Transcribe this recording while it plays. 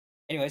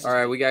Anyways. All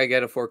right, we gotta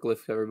get a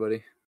forklift,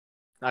 everybody.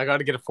 I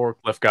gotta get a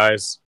forklift,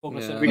 guys.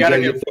 Yeah. We gotta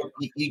get.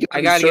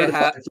 I gotta get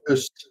half.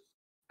 First.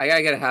 I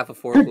gotta get a half a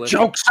forklift.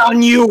 Joke's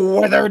on you,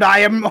 Withered. I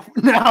am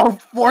now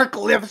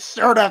forklift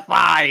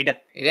certified.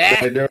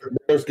 Yeah.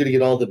 Nero's gonna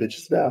get all the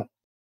bitches now.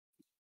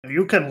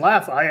 You can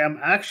laugh. I am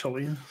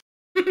actually.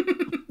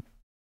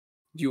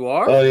 You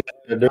are? Oh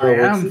yeah, Nero I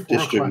works am in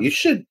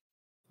distribution.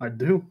 I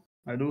do.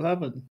 I do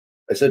have it.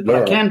 I said But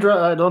Nero. I can't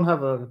drive. I don't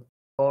have a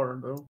car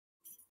though.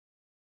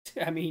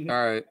 I mean,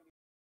 All right.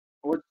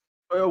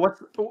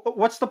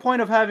 What's the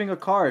point of having a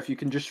car if you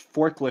can just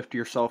forklift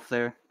yourself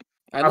there?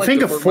 I'd I like think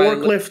to a fork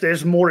my- forklift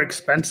is more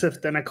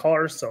expensive than a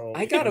car, so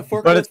I got a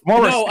forklift. But it's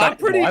more no, I'm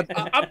pretty.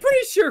 respectable. I'm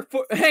pretty sure.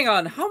 Hang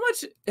on. How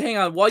much? Hang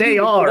on. While They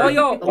you are.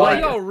 while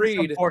Like, y'all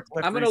read,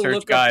 Forklift I'm gonna research,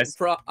 look guys.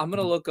 up. I'm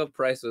gonna look up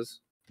prices.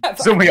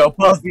 Sumio,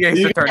 pause the Ace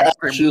You Attorney can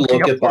stream. actually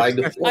look at buying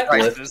the Forklift forklift.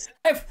 prices.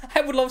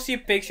 I would love to see a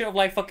picture of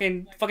like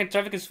fucking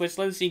traffic in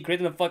Switzerland, seeing Grit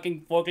in a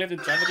fucking forklift in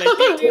traffic.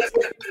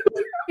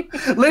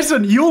 Like,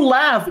 listen, you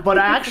laugh, but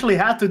I actually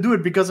had to do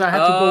it because I had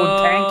to go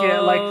and tank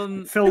it,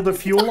 like fill the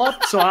fuel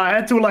up. So I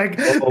had to like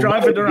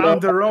drive it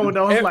around the road.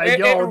 I was like,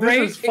 "Yo,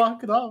 this is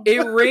fucked up."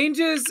 It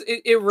ranges.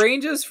 It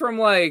ranges from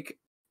like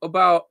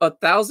about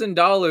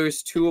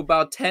 $1,000 to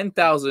about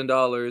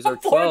 $10,000 or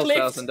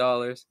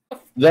 $12,000.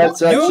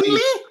 That's actually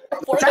Really?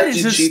 That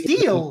is a cheap.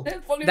 steal.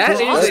 That For is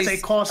us, a they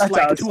cost that's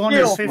like a steal,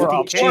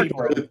 250K,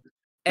 bro. bro.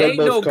 Ain't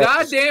Those no cars.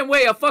 goddamn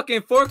way a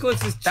fucking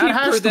forklift is That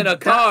has cheaper to- than a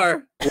that-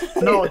 car.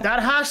 No,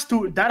 that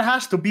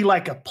has to be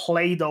like a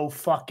Play-Doh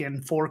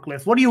fucking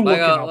forklift. What are you Like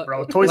looking a- up,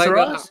 bro? Toys like R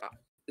a- Us?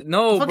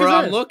 No, The fuck bro, is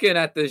I'm this? looking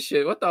at this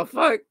shit. What the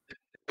fuck?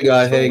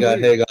 hang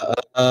on.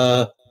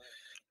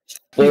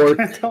 You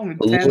can't tell me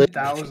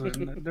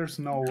 10,000. There's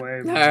no way.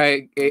 All Man.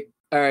 right,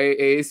 all right,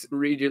 Ace,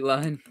 read your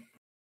line.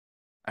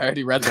 I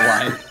already read the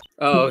line.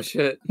 Oh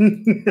shit.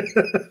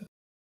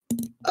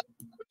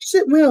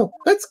 Sit, Will.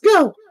 Let's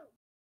go.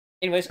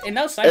 anyways, and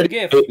now it's time to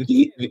give.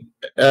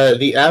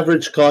 The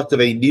average cost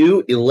of a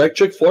new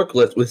electric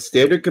forklift with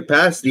standard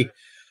capacity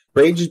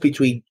ranges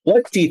between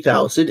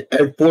 $20,000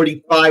 and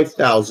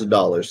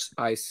 $45,000.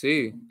 I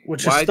see.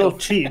 Which is Why still the-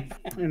 cheap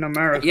in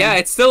America. Yeah,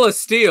 it's still a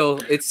steal.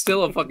 It's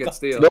still a fucking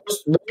steal.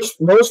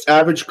 Most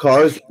average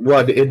cars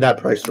run in that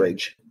price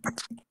range.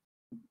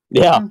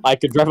 Yeah, I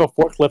could drive a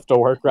forklift to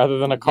work rather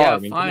than a car. Yeah, I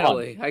mean, come on.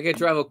 finally, I could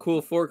drive a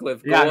cool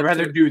forklift. Yeah, go I'd up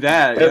rather to- do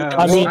that.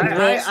 I Yeah. mean,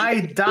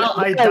 I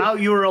doubt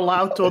you're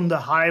allowed to on the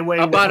highway.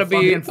 I'm about to with a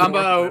be. fucking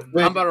I'm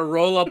forklift. about to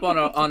roll up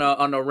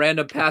on a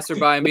random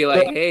passerby and be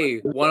like,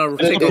 "Hey, want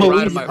to take a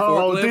ride in my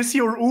Oh, forklift?" this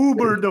your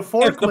Uber, the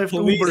forklift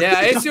police- Uber. Yeah,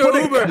 it's your Put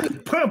a-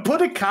 Uber.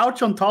 Put a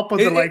couch on top of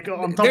the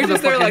on top they're of the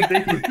just there fucking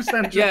like- thing. Just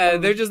enter Yeah,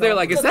 on they're the just there top.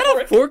 like, "Is that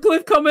a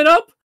forklift coming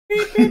up?"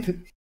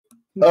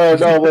 Oh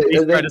no! Wait, He's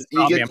and trying then to you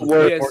stop me. get I'm to gonna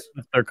work, Yes.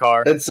 forklift their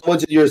car. and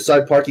someone's in your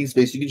side parking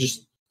space. You can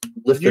just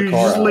lift You the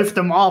car just out. lift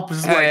them up.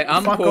 It's Hey, like,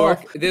 I'm fuck Pork.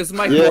 off. This is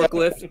my Yeah.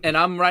 forklift, and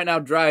I'm right now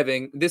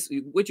driving this.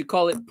 What you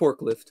call it?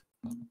 Porklift.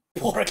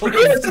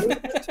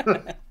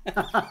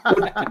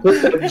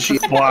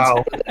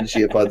 Wow.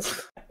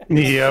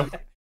 Yeah.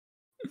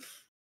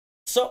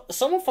 So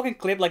someone fucking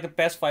clipped like the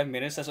past 5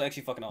 minutes. That's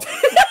actually fucking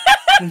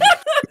awesome.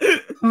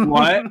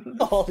 What?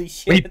 Holy We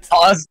shit!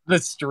 paused the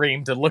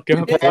stream to look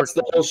at That's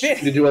the whole shit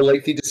to do a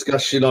lengthy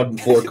discussion on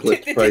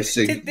forklift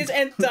pricing. This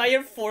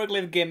entire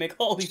forklift gimmick.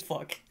 Holy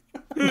fuck!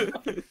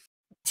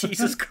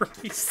 Jesus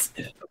Christ!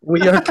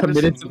 We are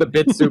committed to the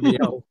bit,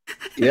 Sumio.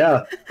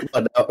 Yeah.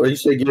 What, are you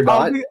saying you're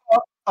not?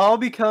 All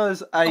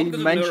because I because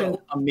of mentioned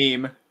a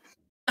meme.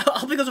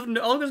 all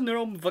because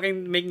Neuro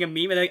fucking making a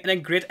meme and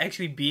then Grit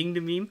actually being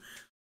the meme.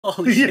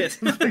 Holy shit!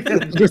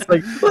 Just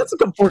like, let's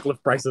look at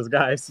forklift prices,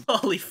 guys.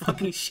 Holy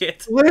fucking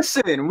shit!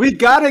 Listen, we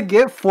gotta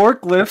get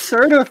forklift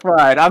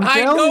certified. I'm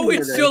I telling know you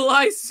it's this.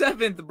 July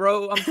 7th,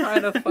 bro. I'm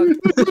trying to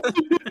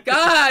fuck.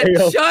 God, Hey,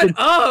 yo, shut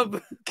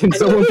up! Can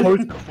someone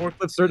post a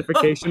forklift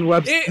certification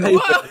website?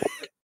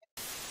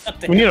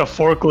 We need a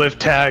forklift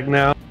tag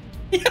now.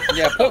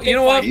 Yeah, you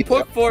know what? Yeah,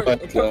 Put God.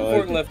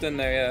 forklift in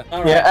there. Yeah.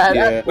 All right.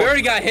 Yeah. We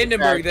already got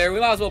Hindenburg there. We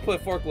might as well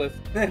put forklift.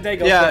 There you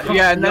go. Yeah,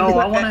 yeah. And then No,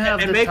 I want to have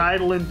and the make-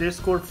 title in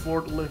Discord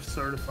forklift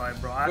certified,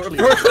 bro. Actually,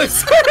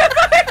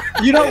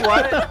 Forklift. You know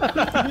what?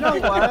 You know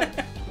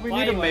what? We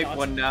Why need to make not?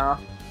 one now.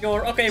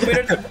 Okay,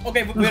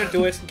 we're gonna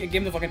do it. Give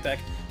him the fucking tag.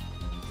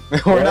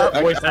 We're not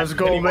I- voice let's actors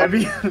go, anymore.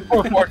 baby.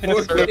 We're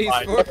forklift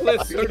certified. Forklift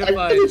I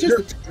certified. think it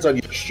just depends on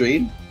your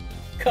stream.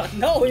 God,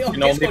 no, You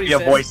can only be a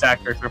voice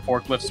actor if you're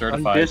forklift On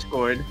certified.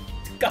 Discord.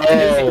 God,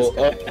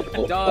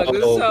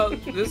 Dog,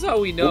 this is how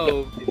we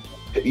know.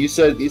 You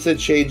said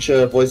change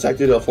voice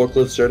actor to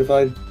forklift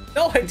certified.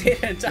 no, I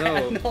didn't.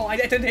 No. I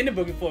didn't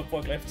Hindenburg before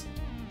forklift.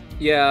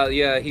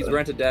 Yeah, he's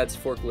Rent a Dad's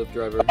forklift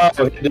driver.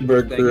 Oh,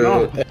 Hindenburg Thank for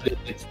you.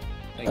 edit.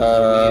 Thank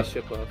you.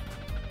 Ship off.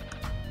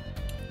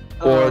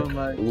 Oh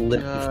my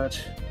Forklift god.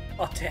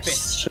 Oh damn it!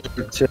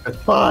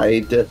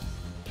 certified,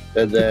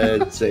 and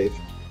then save.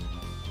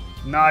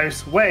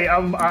 Nice. Wait,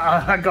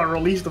 I got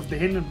released of the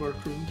Hindenburg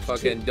room.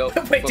 Fucking dope.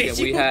 Wait, Fucking, did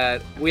you?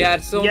 we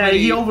had so Yeah, many.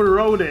 he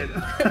overrode it.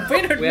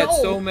 We had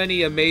so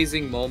many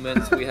amazing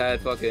moments. We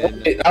had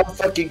fucking. I'm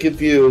fucking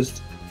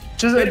confused.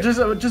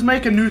 Just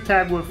make a new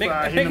tab with Make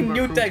a Hindenburg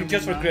new room tag to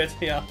just me for now. grid,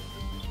 yeah.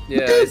 Yeah,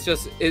 it's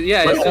just But it's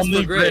just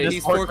only for Grid grid. is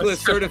He's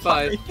forklift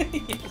certified.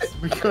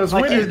 Because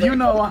when did you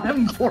know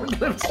I'm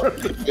forklift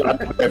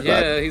certified?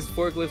 Yeah, he's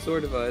forklift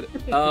certified.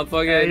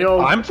 Fucking. Hey, yo,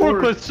 I'm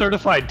forklift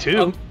certified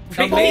too.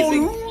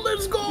 Amazing.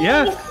 let's go.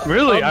 Yeah,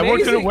 really. I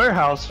worked in a Amazing.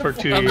 warehouse for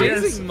 2 years.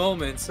 Amazing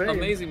moments. Same.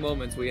 Amazing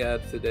moments we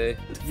had today.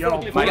 Yo, We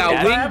We if got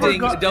I ever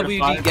Wingding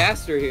WD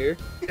Gaster here.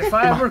 If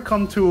I ever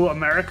come to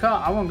America,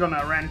 I'm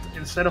gonna rent,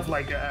 instead of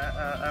like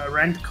a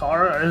rent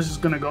car, I'm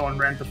just gonna go and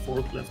rent a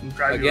forklift and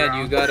drive Again,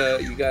 around.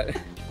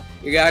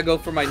 you gotta go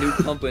for my new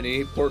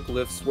company,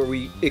 Forklifts, where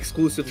we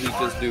exclusively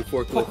just do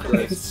forklift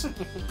lifts.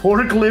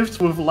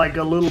 Forklifts with like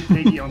a little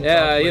piggy on top.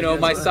 Yeah, you like, know,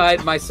 it's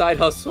my side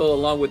hustle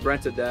along with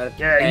Rented Dad.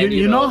 Yeah, and,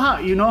 you know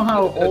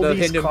how all the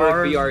these Hindenburg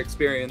cars. VR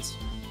experience.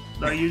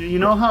 You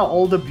know how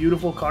all the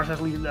beautiful cars have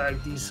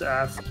like these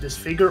this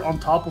figure on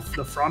top of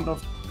the front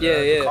of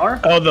the car.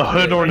 Oh, the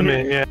hood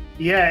ornament. Yeah.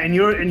 Yeah, in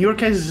your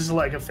case, it's just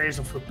like a face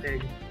of a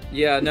pig.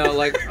 Yeah, no,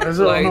 like It's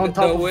like on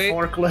top the of way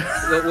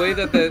forklift. the way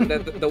that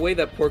the way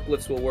that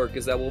Forklifts will work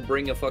is that we'll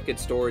bring a fucking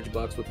storage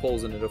box with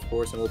holes in it, of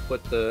course, and we'll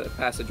put the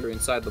passenger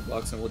inside the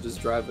box, and we'll just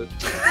drive it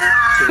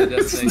to the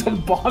It's the destination.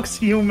 box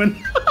human.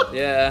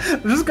 Yeah, They're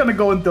just gonna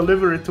go and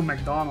deliver it to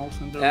McDonald's.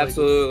 And they're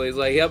absolutely. It's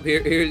like, yep,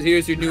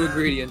 here's your new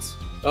ingredients.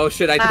 Oh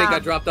shit, I think I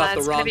dropped off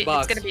the wrong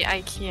box. It's gonna be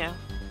IKEA,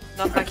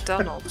 not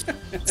McDonald's.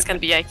 It's gonna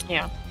be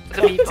IKEA.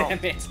 The meatball.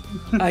 Damn it.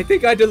 I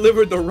think I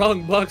delivered the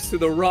wrong box to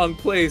the wrong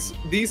place.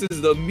 This is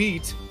the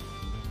meat.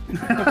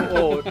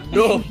 Oh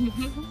no.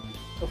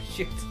 Oh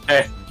shit.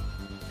 Hey,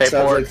 Sounds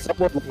Ford. like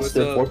someone lost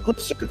their forklift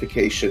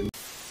certification.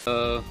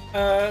 So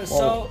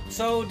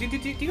do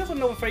you guys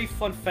know a very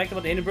fun fact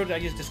about the Hindenburg that I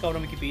just discovered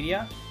on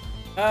Wikipedia?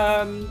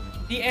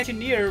 The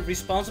engineer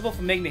responsible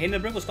for making the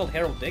Hindenburg was called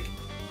Harold Dick.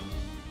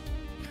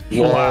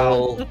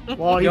 Wow.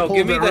 Well, he Yo, pulled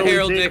give me a the really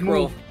Harold dick Dick move.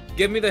 roll.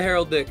 Give me the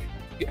Harold Dick.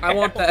 I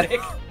want that.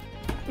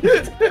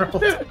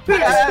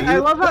 I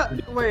love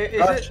that. Wait,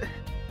 is it?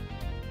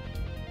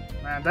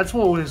 Man, that's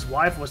what his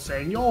wife was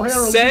saying. Yo,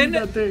 Harold, give me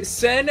that dick.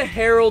 Send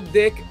Harold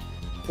Dick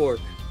pork.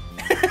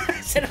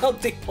 Send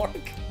Harold Dick Pork.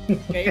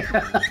 Okay.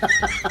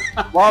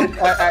 Well,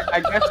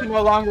 I guess he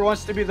no longer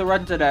wants to be the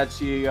Rented Ad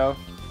CEO.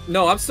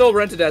 No, I'm still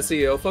rented as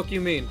CEO. Fuck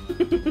you mean?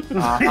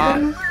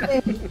 Uh-huh.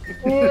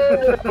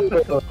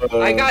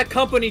 I got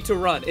company to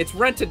run. It's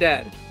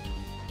Rent-A-Dad.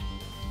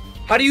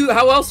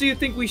 How else do you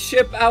think we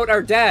ship out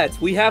our dads?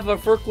 We have a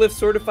forklift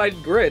certified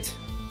grit.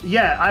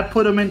 Yeah, I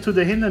put him into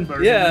the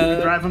Hindenburg. Yeah. And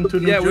we drive him to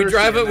New Jersey. We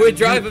drive and we then-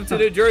 drive them to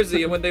New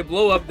Jersey, and when they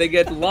blow up, they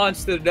get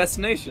launched to the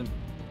destination.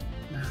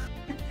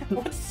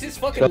 What's this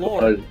fucking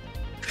lore?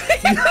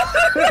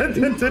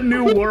 the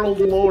new world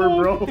lore,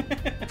 bro.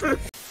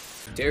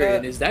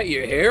 Darian, is that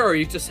your hair, or are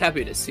you just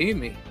happy to see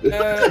me?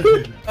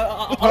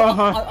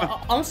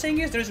 All I'm saying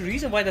is there's a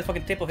reason why that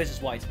fucking tip of his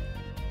is white.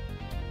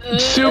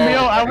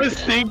 Sumio, I was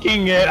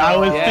thinking it. I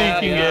was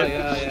thinking it.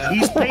 Yeah.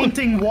 He's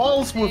painting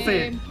walls with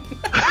it.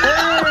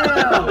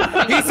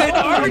 Yeah. He's an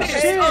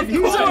artist, Shit, of he's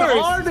course. an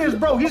artist,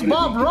 bro. He's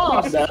Bob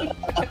Ross. You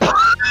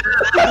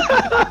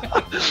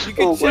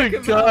can Oh my check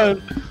him out.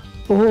 god.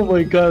 Oh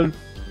my god.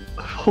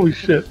 Holy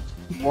shit.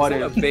 What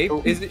Is is? that a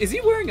Bape? Is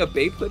he wearing a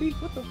Bape hoodie?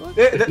 What the fuck?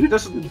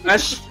 This is the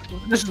best.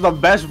 This is the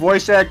best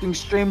voice acting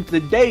stream to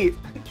date.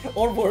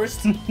 Or worse,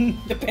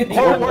 depending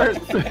Or on worse.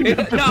 No, it's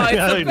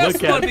Yeah, the best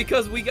look at one it.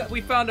 because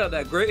we found out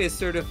that Grit is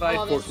certified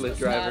Oh, this forklift was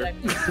driver.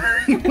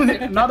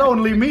 bad. Not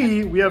only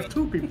me, we have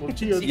two people.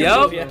 Chia.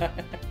 Yup. Yeah.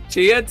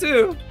 Chia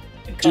too.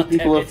 Two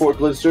people are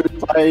forklift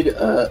certified.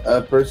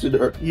 A person,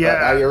 or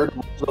Yeah. I heard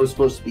was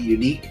supposed to be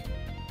unique.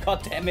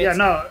 God damn it. Yeah,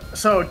 no.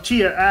 So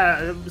Chia,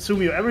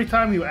 Sumio, every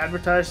time you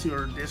advertise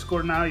your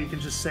Discord now, you can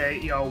just say,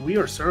 "Yo, we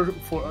are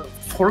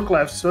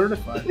forklift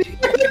certified."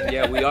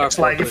 Yeah, we are. It's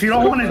like if you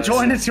don't want to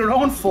join, it's your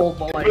own fault.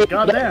 But like,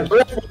 goddamn.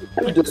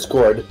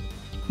 Discord.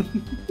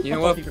 You know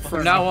what?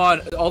 From now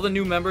on, all the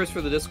new members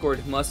for the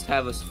Discord must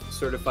have a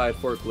certified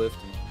forklift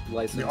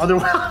license. The other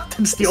one,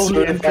 that's the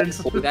only entrance.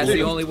 That's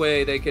the only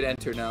way they could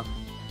enter now.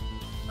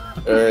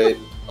 Alright.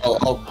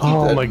 I'll keep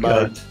Oh that my in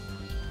god. mind.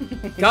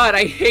 God,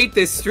 I hate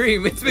this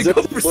stream. It's been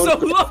going for so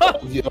long.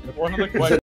 Yeah. One of the questions